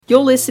You're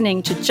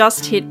listening to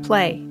Just Hit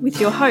Play with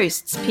your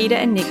hosts, Peter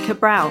and Nick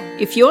Cabral.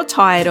 If you're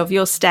tired of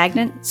your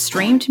stagnant,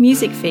 streamed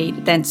music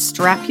feed, then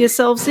strap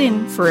yourselves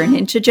in for an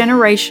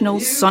intergenerational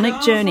sonic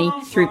journey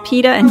through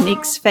Peter and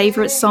Nick's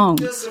favourite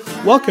songs.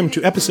 Welcome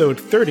to episode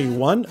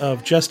 31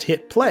 of Just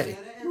Hit Play.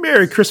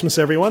 Merry Christmas,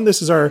 everyone.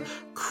 This is our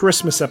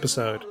Christmas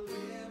episode.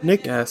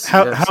 Nick,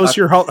 how's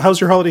your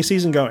holiday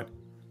season going?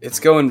 It's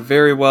going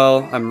very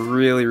well. I'm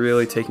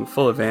really taking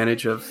full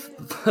advantage of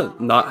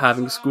not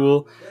having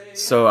school.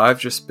 So I've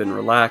just been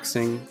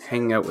relaxing,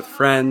 hanging out with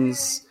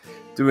friends,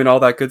 doing all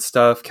that good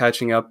stuff,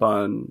 catching up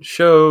on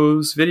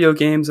shows, video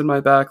games in my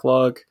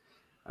backlog.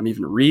 I'm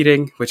even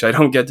reading, which I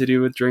don't get to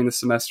do during the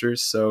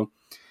semesters. So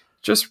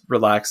just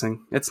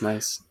relaxing. It's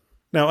nice.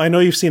 Now, I know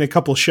you've seen a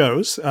couple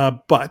shows,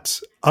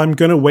 but I'm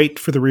going to wait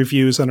for the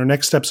reviews on our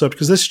next episode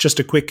because this is just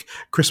a quick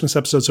Christmas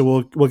episode. So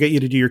we'll get you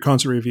to do your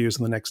concert reviews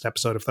in the next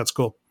episode, if that's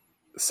cool.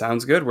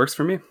 Sounds good. Works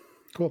for me.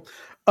 Cool.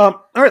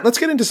 All right, let's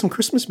get into some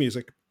Christmas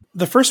music.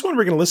 The first one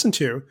we're going to listen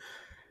to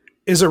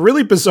is a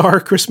really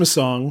bizarre Christmas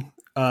song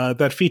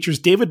that features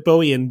David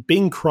Bowie and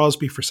Bing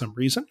Crosby for some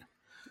reason.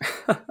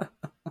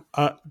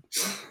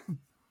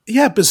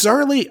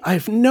 Bizarrely, I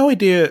have no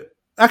idea.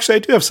 Actually, I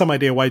do have some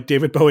idea why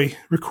David Bowie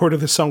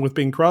recorded this song with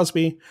Bing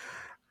Crosby.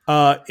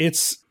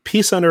 It's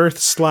Peace on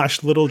Earth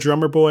 / Little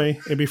Drummer Boy.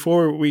 And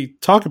before we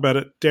talk about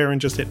it, Darren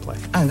just hit play.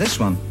 And this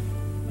one.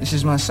 This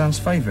is my son's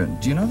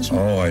favorite. Do you know this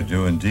one? Oh, I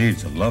do indeed.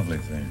 It's a lovely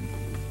thing.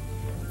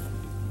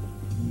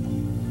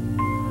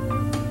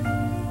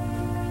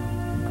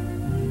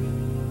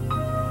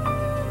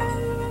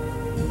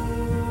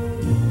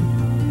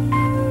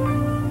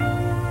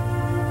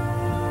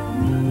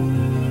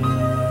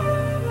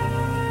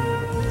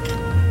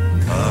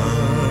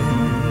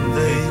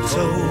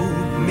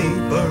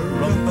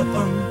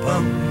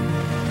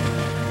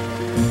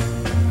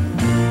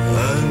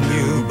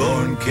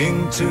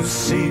 To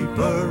see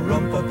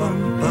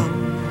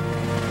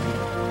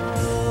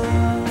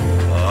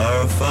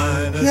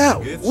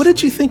what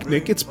did you think,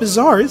 Nick? It's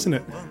bizarre, isn't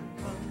it?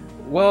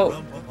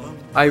 Well,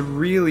 I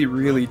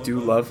really do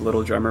love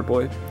Little Drummer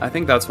Boy. I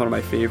think that's one of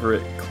my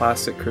favorite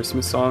classic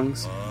Christmas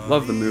songs.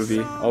 Love the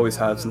movie, always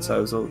have since I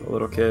was a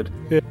little kid.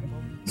 Yeah.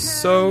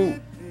 So,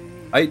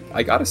 I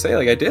gotta say,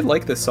 I did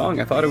like this song.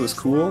 I thought it was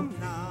cool.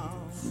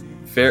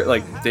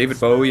 David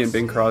Bowie and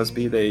Bing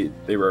Crosby,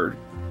 they were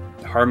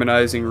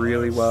harmonizing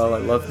really well. I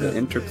love the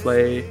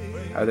interplay,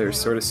 how they're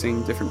sort of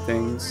singing different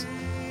things.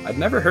 I'd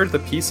never heard the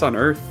Peace on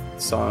Earth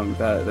song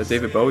that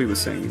David Bowie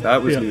was singing.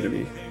 That was new to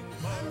me.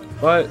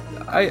 But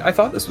I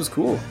thought this was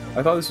cool.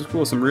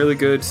 Some really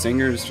good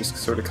singers just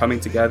sort of coming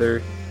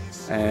together.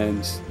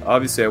 And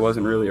obviously I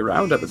wasn't really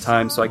around at the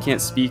time, so I can't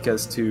speak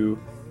as to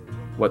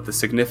what the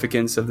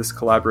significance of this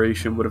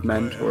collaboration would have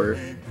meant or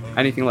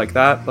anything like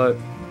that. But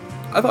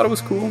I thought it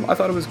was cool. I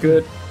thought it was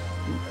good.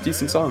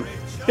 Decent song.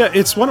 Yeah,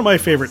 it's one of my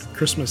favorite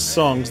Christmas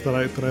songs that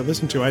I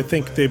listen to. I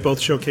think they both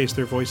showcase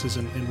their voices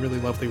in really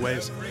lovely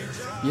ways.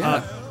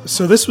 Yeah.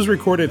 So this was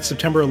recorded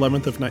September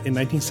 11th in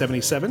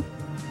 1977.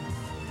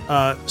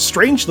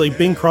 Strangely,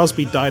 Bing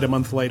Crosby died a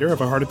month later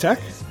of a heart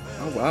attack.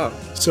 Oh, wow.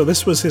 So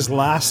this was his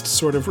last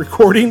sort of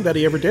recording that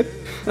he ever did.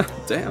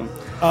 Damn.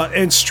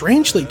 And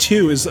strangely,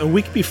 too, is a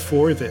week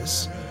before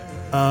this,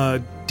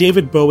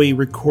 David Bowie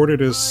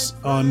recorded us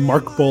on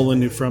Mark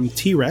Bolan from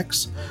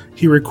T-Rex.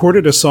 He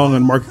recorded a song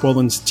on Mark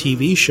Bolan's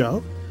TV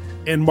show,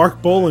 and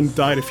Mark Bolan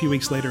died a few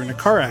weeks later in a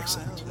car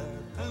accident.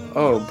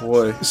 Oh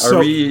boy.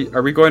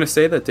 Are we going to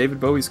say that David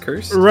Bowie's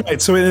cursed?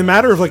 Right. So in a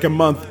matter of a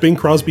month, Bing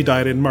Crosby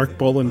died and Mark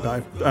Bolan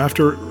died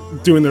after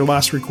doing their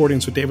last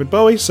recordings with David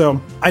Bowie.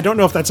 So I don't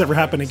know if that's ever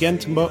happened again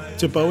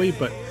to Bowie,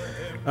 but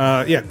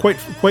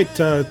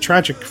quite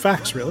tragic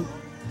facts, really.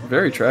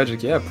 Very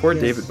tragic, yeah. Poor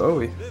David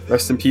Bowie.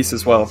 Rest in peace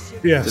as well.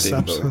 Yes,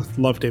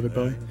 absolutely. Love David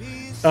Bowie.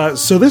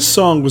 So this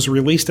song was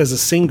released as a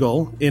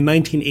single in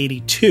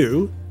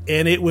 1982,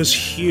 and it was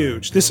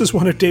huge. This is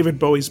one of David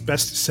Bowie's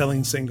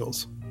best-selling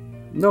singles.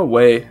 No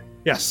way.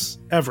 Yes,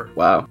 ever.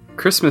 Wow.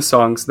 Christmas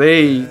songs,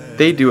 they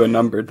do a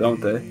number, don't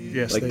they?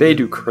 Yes, they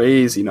do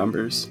crazy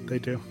numbers. They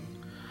do.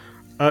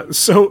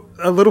 So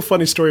a little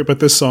funny story about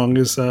this song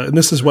is, and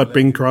this is what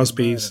Bing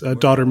Crosby's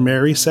daughter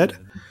Mary said.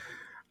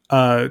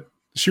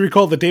 She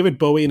recalled that David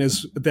Bowie and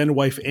his then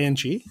wife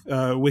Angie,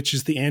 which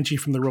is the Angie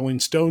from the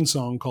Rolling Stones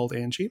song called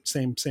Angie,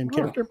 same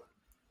character.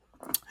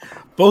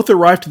 Both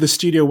arrived to the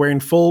studio wearing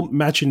full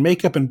matching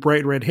makeup and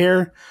bright red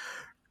hair.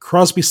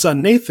 Crosby's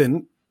son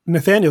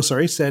Nathaniel,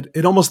 said,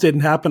 "It almost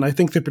didn't happen. I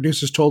think the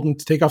producers told him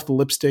to take off the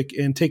lipstick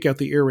and take out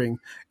the earring.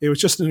 It was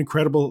just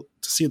incredible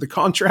to see the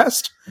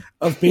contrast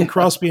of Bing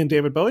Crosby and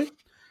David Bowie."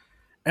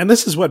 And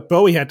this is what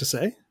Bowie had to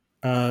say.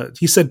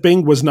 He said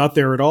Bing was not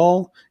there at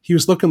all. He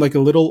was looking like a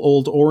little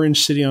old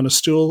orange sitting on a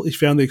stool. He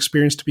found the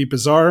experience to be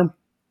bizarre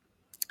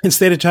and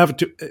stated to have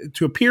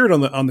to appear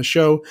on the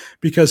show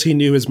because he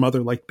knew his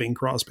mother liked Bing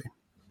Crosby.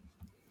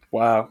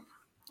 Wow.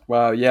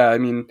 Yeah, I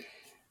mean,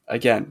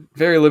 again,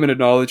 very limited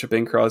knowledge of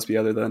Bing Crosby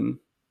other than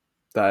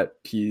that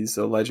he's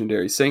a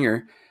legendary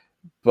singer.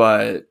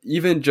 But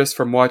even just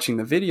from watching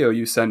the video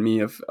you sent me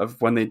of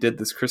when they did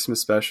this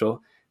Christmas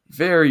special,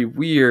 very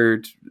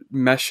weird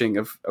meshing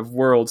of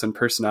worlds and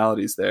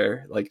personalities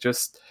there. Like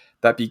just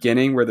that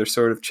beginning where they're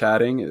sort of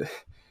chatting,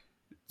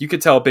 you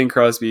could tell Bing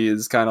Crosby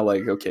is kind of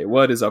like, okay,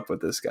 what is up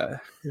with this guy?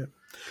 Yeah.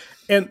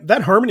 And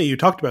that harmony you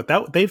talked about,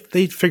 that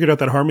they figured out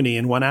that harmony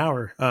in 1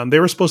 hour. They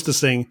were supposed to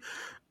sing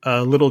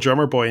Little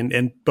Drummer Boy,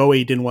 and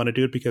Bowie didn't want to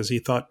do it because he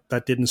thought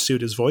that didn't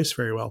suit his voice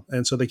very well.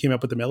 And so they came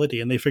up with the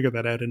melody, and they figured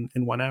that out in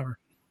 1 hour.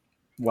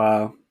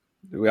 Wow.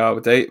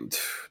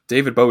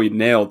 David Bowie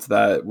nailed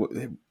that.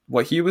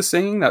 What he was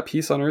singing, that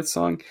Peace on Earth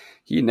song,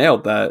 he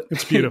nailed that.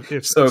 It's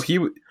beautiful. He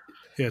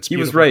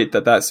was right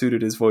that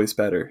suited his voice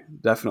better.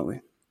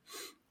 Definitely.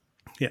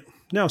 Yeah.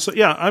 No. So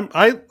yeah,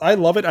 I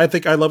love it. I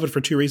think I love it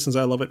for two reasons.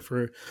 I love it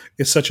for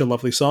it's such a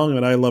lovely song,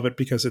 and I love it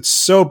because it's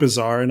so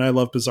bizarre, and I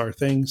love bizarre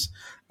things.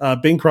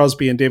 Bing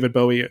Crosby and David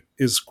Bowie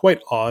is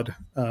quite odd,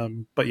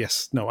 but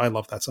yes, no, I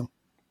love that song.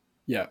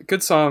 Yeah,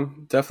 good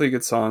song, definitely a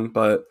good song.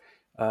 But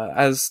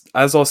as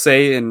I'll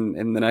say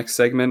in the next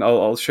segment,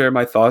 I'll share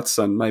my thoughts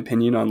on my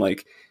opinion on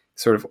like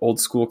sort of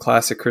old school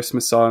classic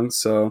Christmas songs.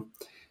 So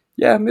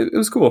yeah, it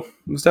was cool.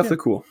 It was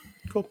definitely cool.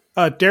 Cool.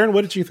 Darren,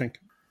 what did you think?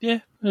 Yeah,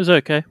 it was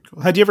okay.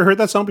 Had you ever heard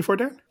that song before,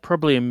 Darren?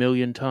 Probably a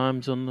million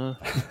times on the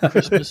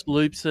Christmas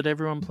loops that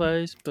everyone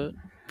plays, but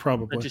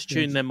probably I just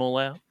tune them all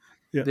out.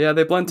 Yeah,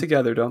 they blend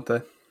together, don't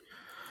they?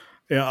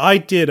 Yeah, I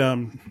did.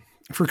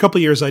 For a couple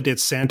of years, I did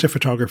Santa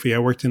photography. I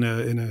worked in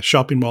a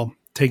shopping mall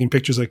taking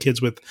pictures of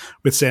kids with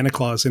Santa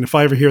Claus. And if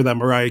I ever hear that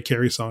Mariah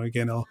Carey song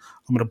again, I'm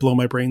going to blow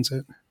my brains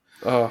out.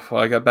 Oh,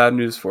 well, I got bad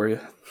news for you.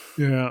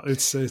 Yeah,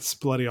 it's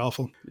bloody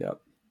awful. Yeah.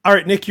 All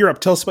right, Nick, you're up.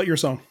 Tell us about your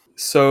song.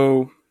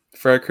 So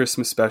for our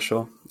Christmas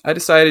special, I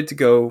decided to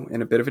go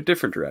in a bit of a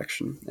different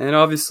direction. And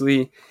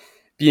obviously,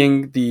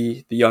 being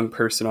the young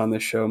person on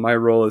this show, my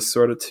role is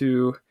sort of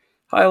to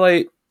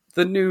highlight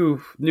the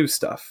new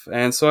stuff.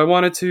 And so I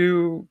wanted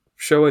to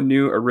show a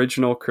new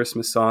original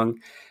Christmas song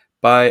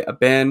by a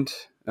band,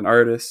 an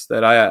artist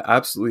that I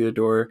absolutely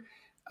adore,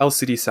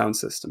 LCD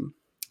Soundsystem.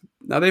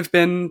 Now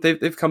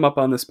they've come up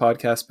on this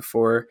podcast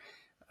before.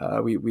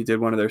 We did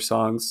one of their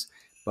songs,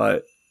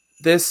 but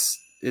this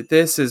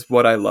is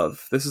what I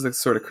love. This is the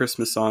sort of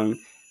Christmas song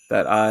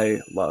that I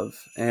love.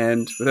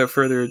 And without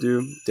further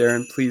ado,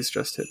 Darren, please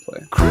just hit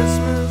play.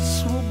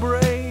 Christmas will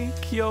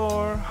break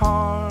your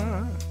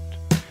heart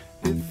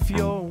if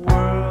your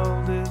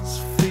world is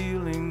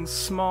feeling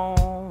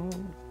small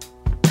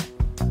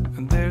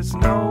and there's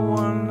no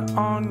one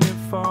on your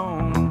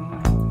phone.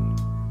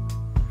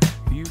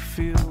 You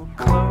feel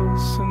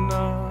close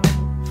enough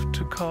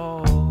to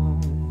call.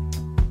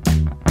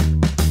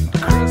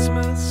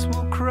 Christmas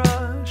will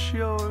crush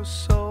your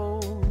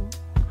soul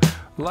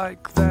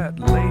like that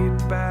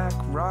laid-back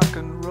rock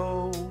and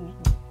roll,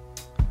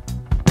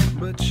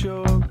 but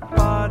your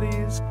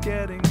body's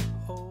getting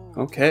old.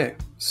 Okay,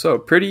 so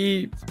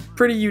pretty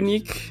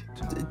unique,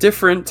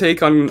 different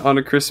take on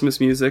a Christmas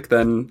music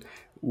than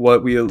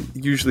what we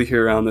usually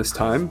hear around this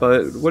time.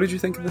 But what did you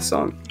think of this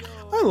song?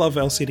 I love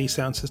LCD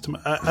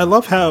Soundsystem. I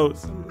love how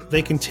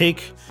they can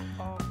take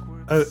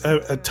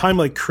a time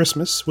like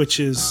Christmas,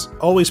 which is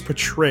always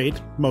portrayed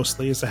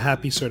mostly as a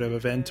happy sort of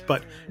event,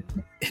 but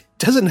it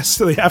doesn't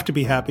necessarily have to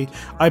be happy.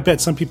 I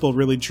bet some people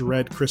really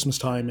dread Christmas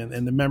time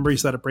and the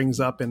memories that it brings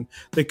up, and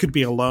they could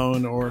be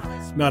alone or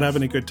not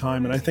having a good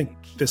time, and I think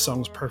this song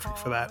is perfect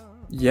for that.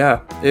 Yeah,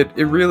 it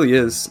really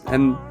is,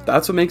 and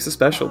that's what makes it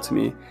special to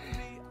me.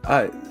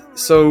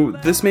 So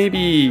this may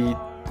be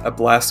a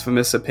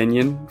blasphemous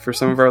opinion for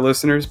some of our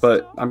listeners,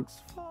 but I'm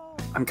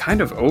kind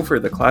of over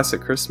the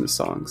classic Christmas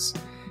songs.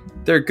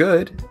 They're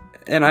good,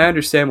 and I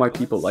understand why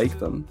people like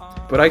them,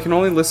 but I can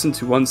only listen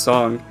to one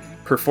song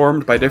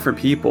performed by different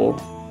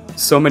people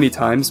so many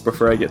times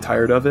before I get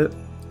tired of it.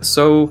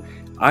 So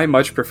I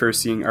much prefer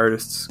seeing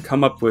artists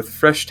come up with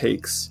fresh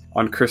takes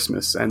on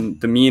Christmas and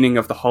the meaning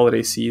of the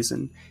holiday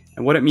season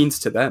and what it means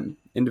to them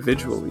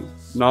individually,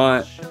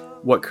 not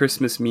what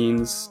Christmas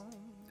means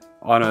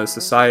on a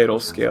societal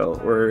scale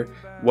or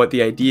what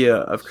the idea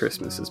of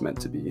Christmas is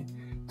meant to be.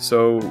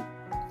 So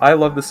I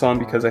love the song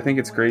because I think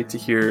it's great to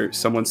hear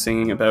someone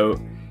singing about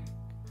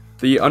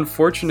the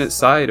unfortunate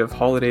side of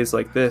holidays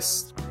like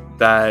this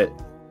that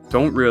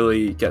don't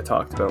really get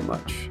talked about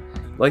much.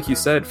 Like you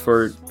said,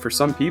 for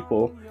some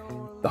people,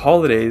 the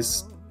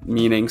holidays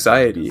mean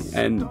anxiety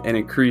and an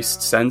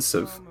increased sense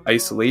of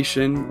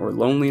isolation or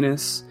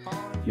loneliness,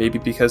 maybe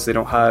because they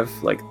don't have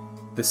like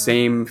the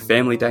same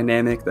family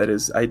dynamic that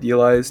is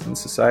idealized in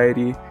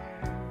society.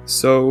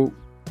 So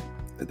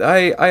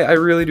I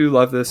really do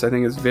love this. I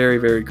think it's very,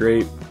 very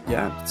great.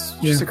 Yeah, it's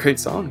just a great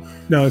song.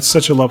 No, it's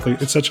such a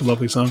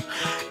lovely song.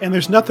 And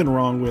there's nothing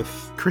wrong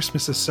with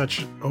Christmas is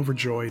such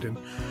overjoyed and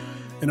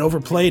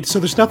overplayed. So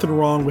there's nothing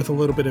wrong with a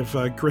little bit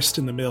of grist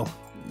in the mill.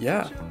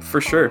 Yeah, for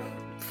sure.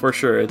 For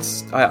sure.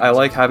 I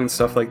like having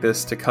stuff like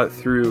this to cut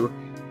through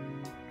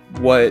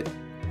what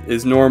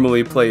is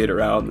normally played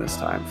around this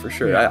time, for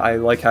sure. Yeah. I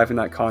like having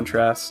that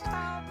contrast.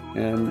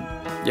 And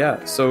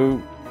yeah,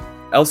 so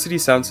LCD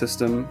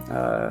Soundsystem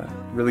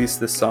released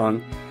this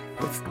song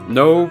with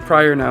no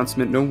prior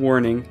announcement, no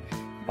warning,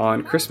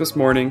 on Christmas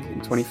morning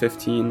in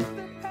 2015.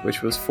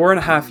 which was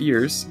 4.5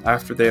 years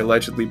after they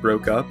allegedly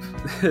broke up.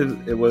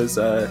 It was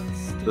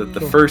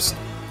the first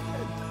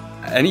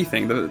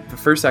anything, the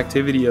first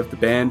activity of the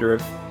band or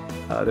of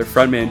their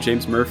frontman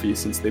James Murphy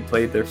since they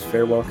played their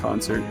farewell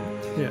concert.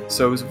 Yeah.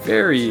 So it was a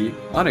very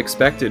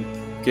unexpected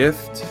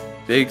gift,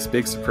 big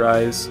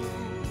surprise,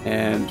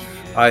 and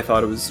I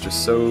thought it was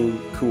just so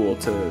cool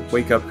to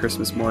wake up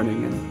Christmas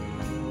morning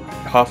and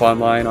hop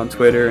online on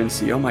Twitter and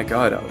see, oh my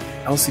god,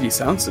 LCD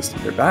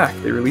Soundsystem, they're back,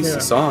 they released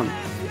a song,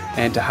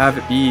 and to have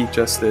it be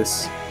just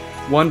this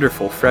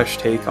wonderful fresh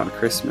take on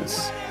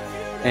Christmas.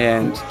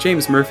 And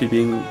James Murphy,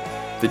 being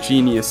the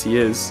genius he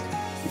is,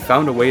 he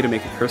found a way to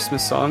make a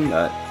Christmas song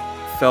that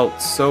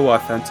felt so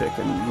authentic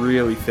and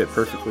really fit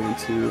perfectly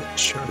into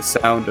the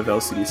sound of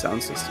LCD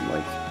Soundsystem.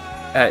 Like,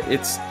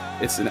 it's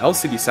an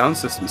LCD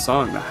Soundsystem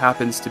song that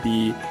happens to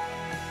be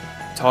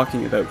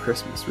talking about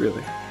Christmas,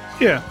 really.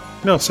 Yeah,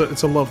 no, so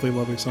it's a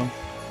lovely song.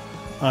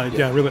 I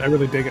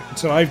really dig it.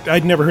 So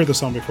I'd never heard the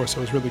song before, so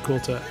it was really cool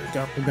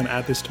I'm going to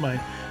add this to my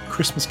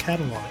Christmas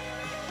catalog.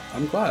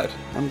 I'm glad.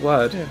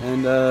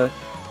 Yeah.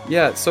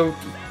 And so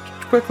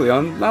quickly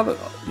on now that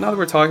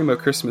we're talking about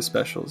Christmas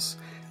specials,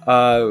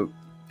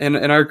 in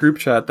our group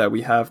chat that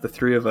we have, the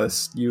three of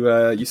us,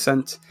 you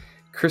sent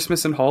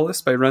 "Christmas in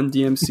Hollis" by Run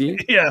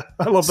DMC. Yeah,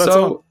 I love that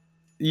song.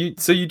 You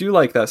do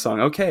like that song?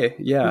 Okay,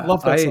 yeah, I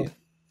love that song.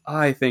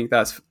 I think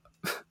that's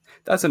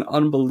an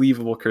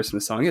unbelievable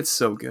Christmas song. It's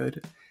so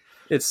good.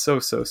 It's so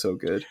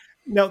good.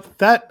 Now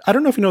I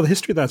don't know if you know the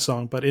history of that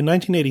song, but in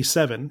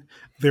 1987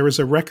 there was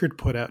a record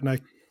put out,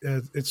 and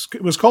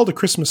it was called a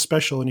Christmas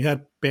special, and you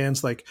had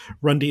bands like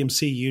Run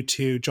DMC,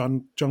 U2,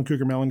 John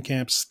Cougar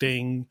Mellencamp,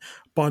 Sting,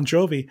 Bon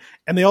Jovi,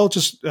 and they all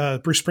just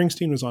Bruce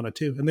Springsteen was on it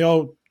too, and they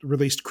all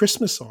released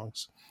Christmas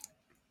songs.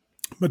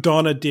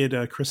 Madonna did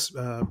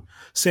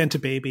Santa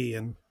Baby,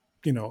 and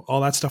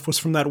all that stuff was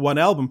from that one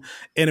album,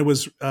 and it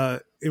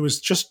was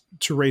just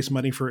to raise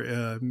money for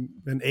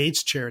an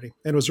AIDS charity,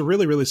 and it was a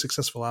really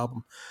successful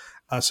album.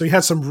 So you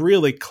had some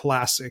really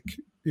classic,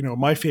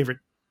 my favorite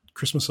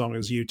Christmas song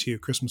is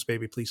U2, Christmas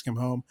Baby, Please Come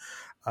Home.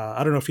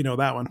 I don't know if you know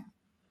that one.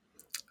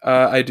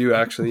 I do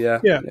actually,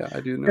 yeah,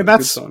 I do know. And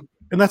that's a good song.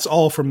 And that's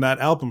all from that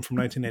album from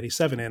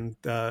 1987. And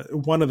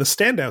one of the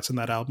standouts in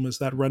that album is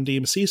that Run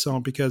DMC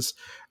song, because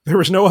there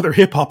was no other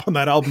hip hop on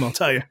that album. I'll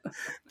tell you,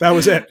 that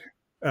was it.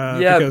 At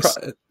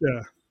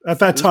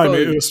that time,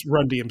 it was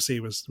Run DMC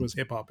was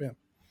hip hop. Yeah,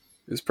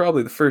 it was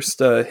probably the first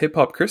hip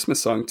hop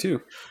Christmas song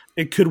too.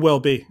 It could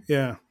well be.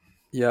 Yeah.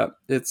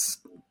 It's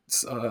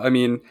I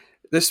mean,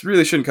 this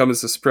really shouldn't come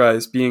as a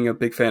surprise, being a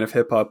big fan of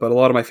hip hop, but a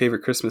lot of my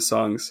favorite Christmas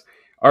songs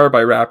are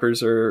by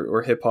rappers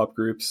or hip hop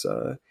groups.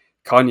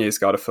 Kanye's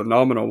got a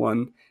phenomenal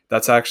one.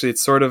 That's actually,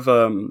 it's sort of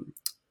a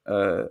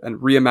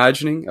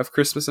reimagining of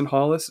Christmas in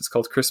Hollis. It's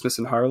called Christmas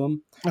in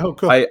Harlem. Oh,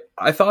 cool.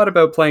 I thought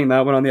about playing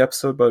that one on the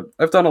episode, but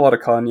I've done a lot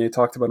of Kanye,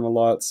 talked about him a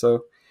lot,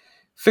 so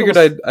figured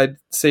I'd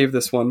save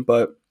this one,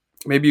 but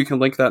maybe you can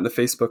link that in the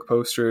Facebook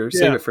post or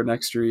save it for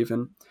next year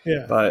even.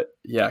 Yeah. But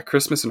yeah,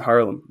 Christmas in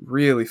Harlem,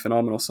 really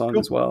phenomenal song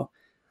as well.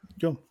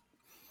 Cool.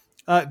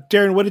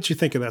 Darren, what did you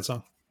think of that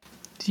song?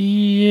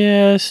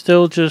 Yeah,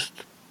 still just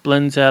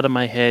blends out of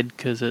my head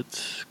because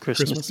it's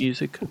Christmas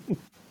music.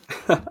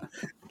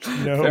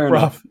 Fair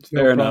enough.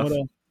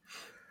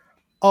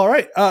 All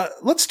right,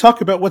 let's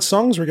talk about what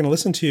songs we're going to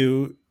listen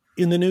to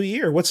in the new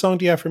year. What song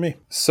do you have for me?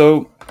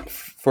 So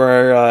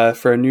for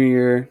our new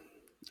year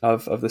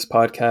of this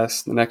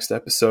podcast, the next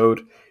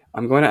episode,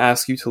 I'm going to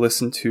ask you to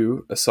listen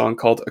to a song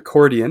called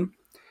Accordion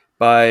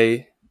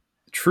by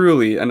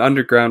truly an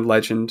underground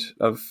legend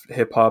of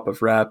hip hop,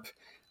 of rap,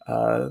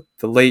 the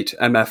late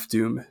MF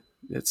Doom.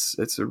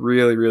 It's a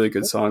really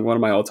good song, one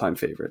of my all-time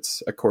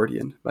favorites,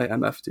 Accordion by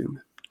MF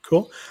Doom.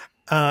 Cool.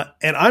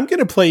 And I'm going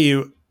to play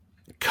you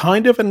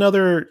kind of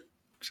another,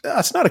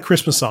 it's not a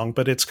Christmas song,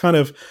 but it's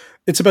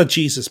about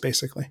Jesus,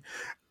 basically.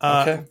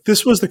 Okay.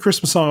 This was the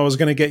Christmas song I was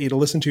going to get you to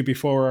listen to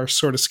before our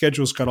sort of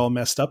schedules got all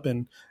messed up,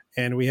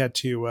 and we had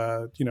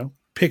to,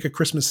 pick a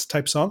Christmas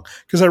type song,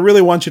 because I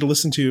really want you to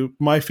listen to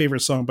my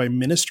favorite song by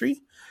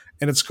Ministry,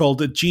 and it's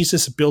called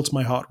Jesus Built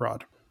My Hot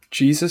Rod.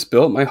 Jesus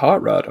Built My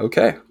Hot Rod.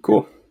 Okay,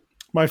 cool.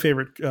 My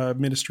favorite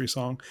Ministry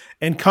song,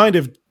 and kind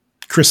of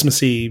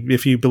Christmassy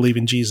if you believe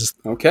in Jesus.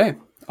 Okay,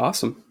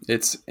 awesome.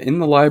 It's in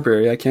the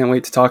library. I can't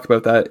wait to talk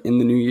about that in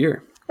the new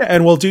year. Yeah,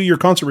 and we'll do your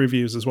concert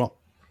reviews as well.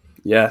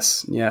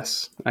 Yes.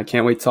 I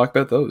can't wait to talk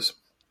about those.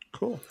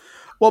 Cool.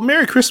 Well,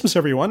 Merry Christmas,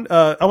 everyone.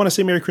 I want to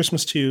say Merry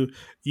Christmas to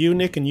you,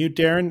 Nick, and you,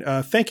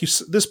 Darren. Thank you.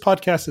 This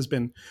podcast has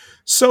been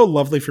so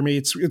lovely for me.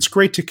 It's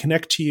great to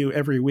connect to you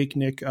every week,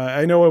 Nick.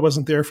 I know I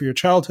wasn't there for your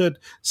childhood,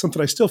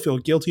 something I still feel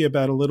guilty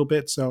about a little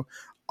bit. So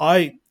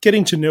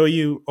getting to know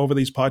you over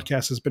these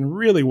podcasts has been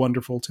really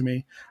wonderful to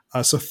me.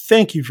 So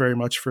thank you very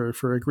much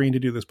for agreeing to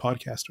do this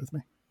podcast with me.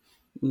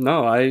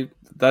 No,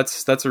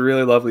 that's a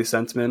really lovely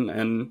sentiment,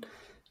 and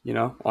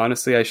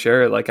honestly, I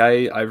share it. Like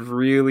I've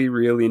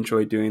really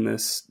enjoyed doing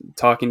this.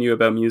 Talking to you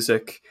about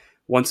music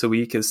once a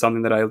week is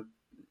something that I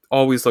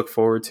always look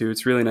forward to.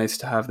 It's really nice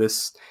to have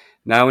this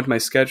now into my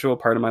schedule,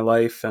 part of my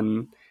life,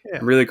 and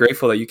I'm really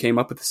grateful that you came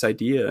up with this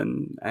idea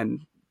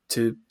and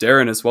to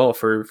Darren as well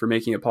for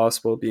making it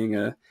possible, being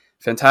a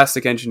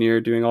fantastic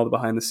engineer, doing all the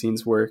behind the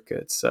scenes work.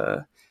 It's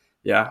I'm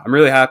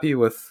really happy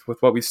with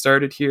what we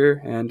started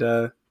here,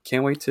 and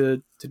can't wait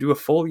to do a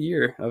full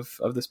year of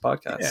this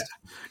podcast.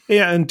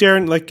 Yeah, and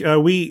Darren,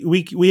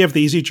 we have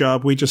the easy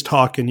job. We just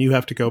talk, and you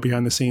have to go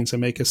behind the scenes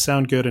and make us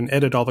sound good and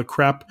edit all the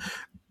crap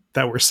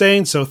that we're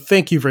saying. So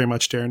thank you very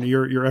much, Darren.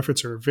 Your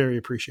efforts are very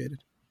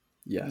appreciated.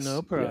 Yes,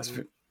 no problem. Yes.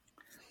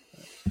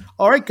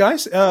 All right,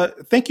 guys.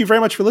 Thank you very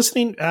much for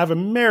listening. Have a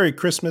Merry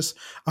Christmas.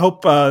 I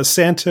hope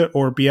Santa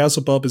or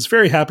Beelzebub is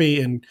very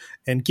happy and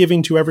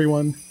giving to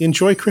everyone.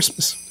 Enjoy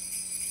Christmas.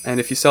 And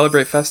if you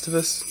celebrate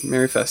Festivus,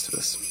 Merry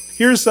Festivus.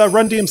 Here's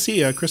Run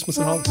DMC, Christmas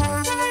and Holidays.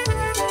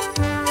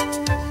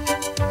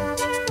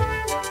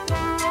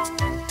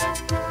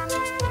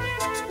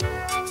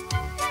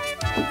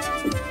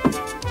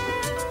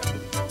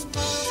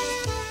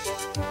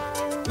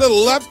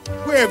 Little Lep,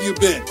 where have you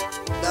been?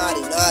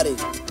 Naughty.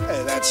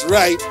 Hey, that's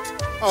right.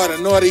 Oh, the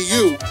naughty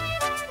you.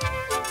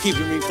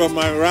 Keeping me from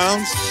my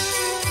rounds.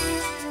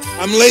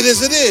 I'm late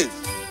as it is.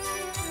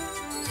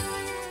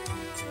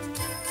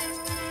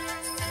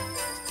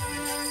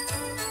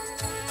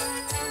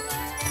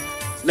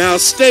 Now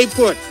stay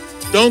put.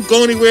 Don't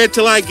go anywhere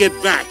till I get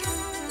back.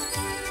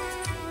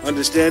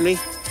 Understand me?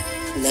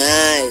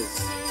 Nice.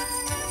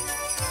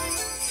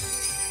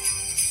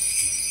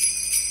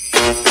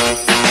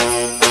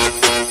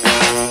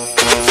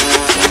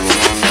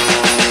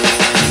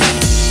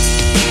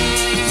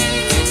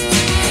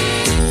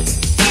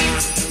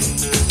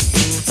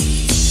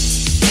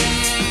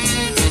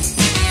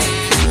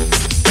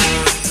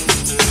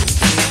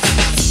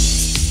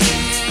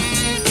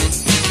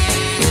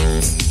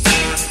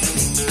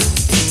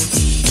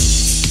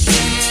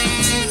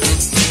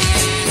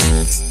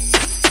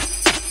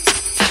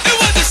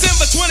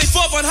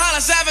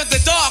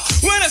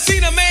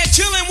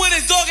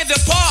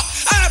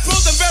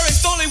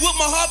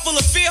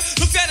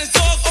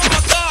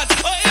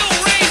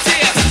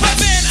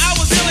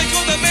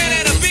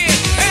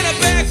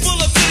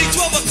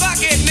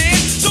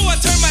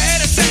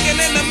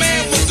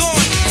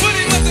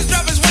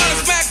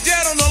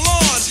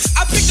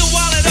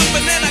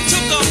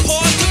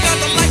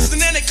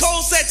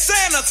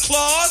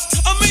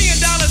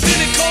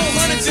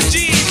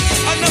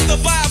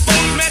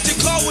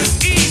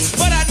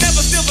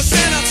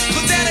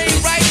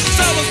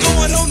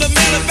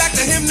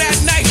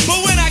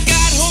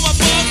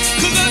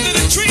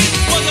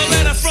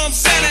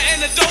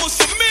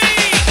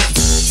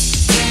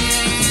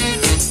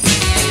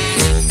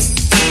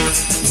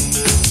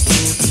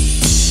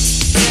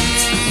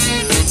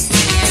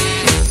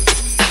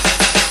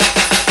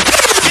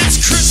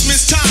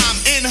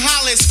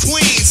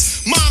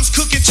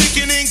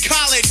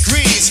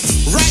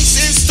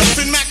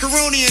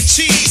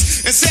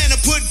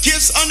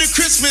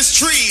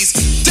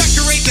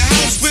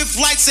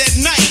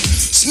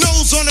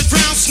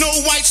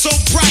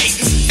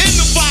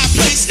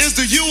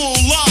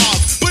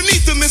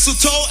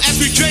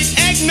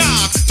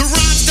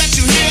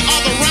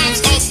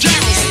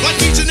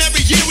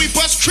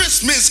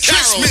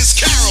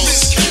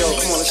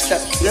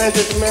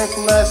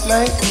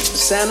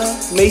 Santa,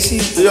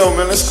 Macy's. Yo,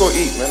 man, let's go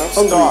eat, man. I'm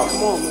starving.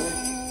 Come on, man.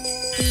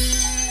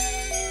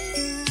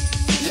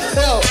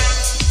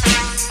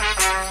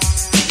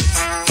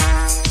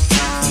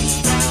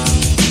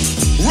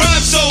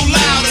 Run so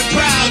loud and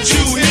proud,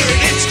 you hear it.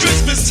 It's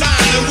Christmas time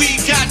and we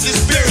got the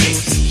spirit.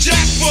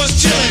 Jack Frost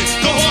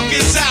chilling, the hawk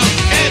is out,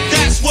 and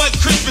that's what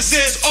Christmas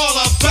is all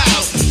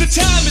about. The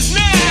time is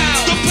now,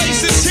 the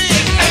place is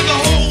here, and the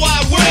whole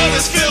wide world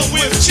is filled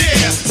with cheer.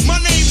 My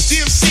name's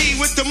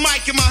DMC with the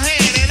mic in my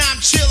hand, and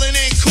I'm chilling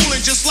and cooling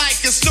just like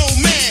a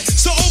snowman.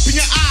 So open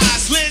your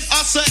eyes, lend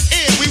us an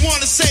ear. We want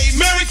to say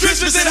Merry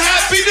Christmas and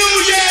Happy New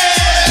Year!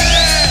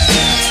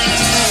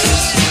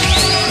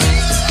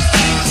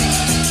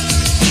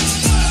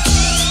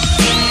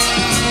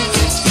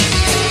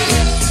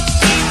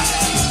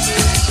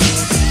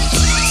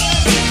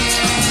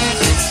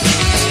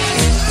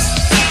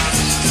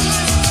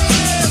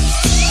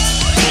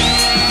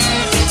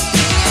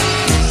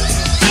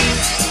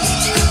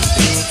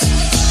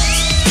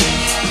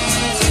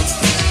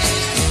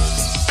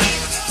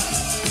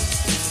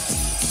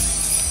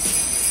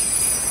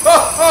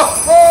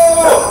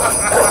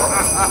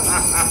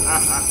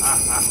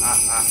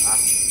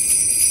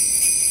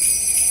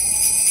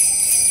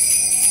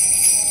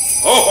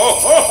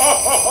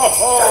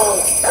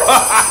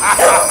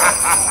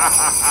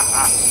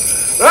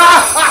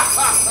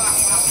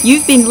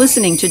 You've been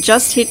listening to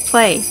Just Hit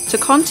Play. To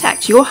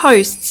contact your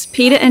hosts,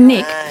 Peter and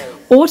Nick,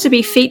 or to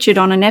be featured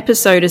on an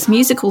episode as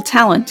musical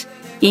talent,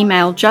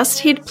 email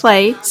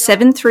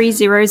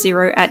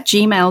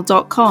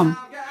justhitplay7300@gmail.com.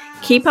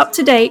 Keep up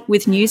to date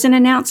with news and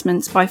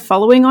announcements by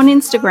following on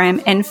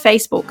Instagram and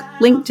Facebook,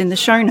 linked in the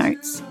show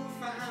notes.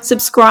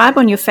 Subscribe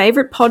on your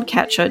favourite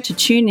podcatcher to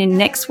tune in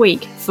next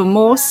week for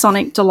more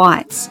sonic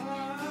delights.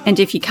 And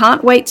if you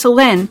can't wait till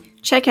then,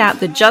 check out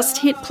the Just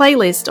Hit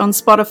playlist on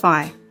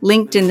Spotify,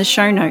 linked in the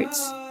show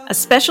notes. A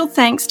special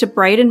thanks to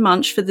Braden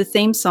Munch for the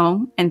theme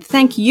song, and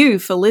thank you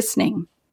for listening.